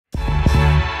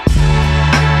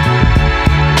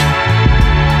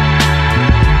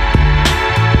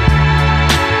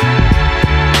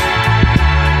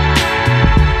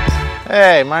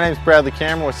Hey, my name is Bradley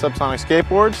Cameron with Subsonic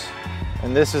Skateboards,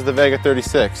 and this is the Vega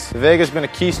 36. The Vega has been a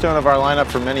keystone of our lineup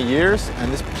for many years,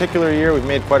 and this particular year we've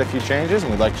made quite a few changes,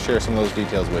 and we'd like to share some of those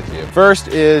details with you. First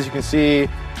is, you can see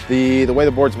the way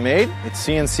the board's made. It's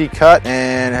CNC cut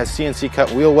and has CNC cut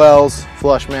wheel wells,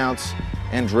 flush mounts,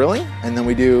 and drilling, and then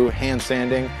we do hand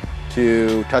sanding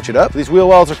to touch it up. These wheel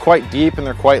wells are quite deep and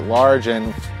they're quite large,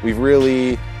 and we've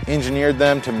really engineered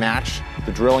them to match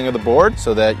the drilling of the board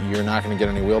so that you're not going to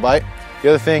get any wheel bite. The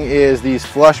other thing is these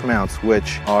flush mounts,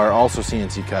 which are also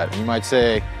CNC cut. And you might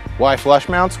say, why flush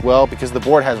mounts? Well, because the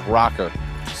board has rocker.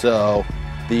 So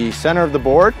the center of the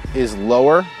board is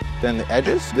lower than the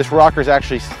edges. This rocker is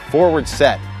actually forward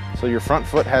set. So your front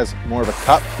foot has more of a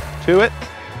cup to it,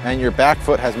 and your back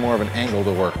foot has more of an angle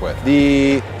to work with.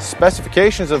 The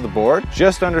specifications of the board,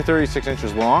 just under 36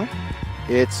 inches long.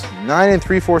 It's 9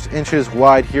 3/4 inches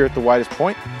wide here at the widest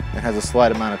point and has a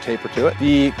slight amount of taper to it.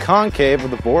 The concave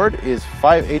of the board is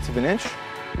 5/8 of an inch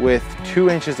with 2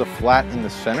 inches of flat in the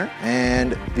center.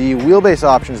 And the wheelbase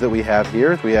options that we have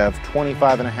here, we have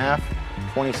 25.5,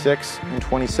 26, and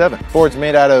 27. The board's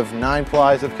made out of 9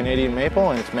 plies of Canadian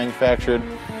maple, and it's manufactured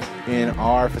in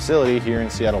our facility here in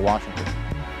Seattle, Washington.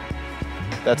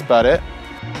 That's about it.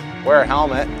 Wear a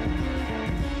helmet,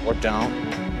 or don't.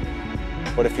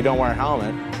 But if you don't wear a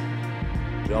helmet,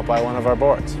 don't buy one of our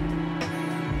boards.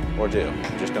 Or do,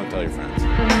 just don't tell your friends.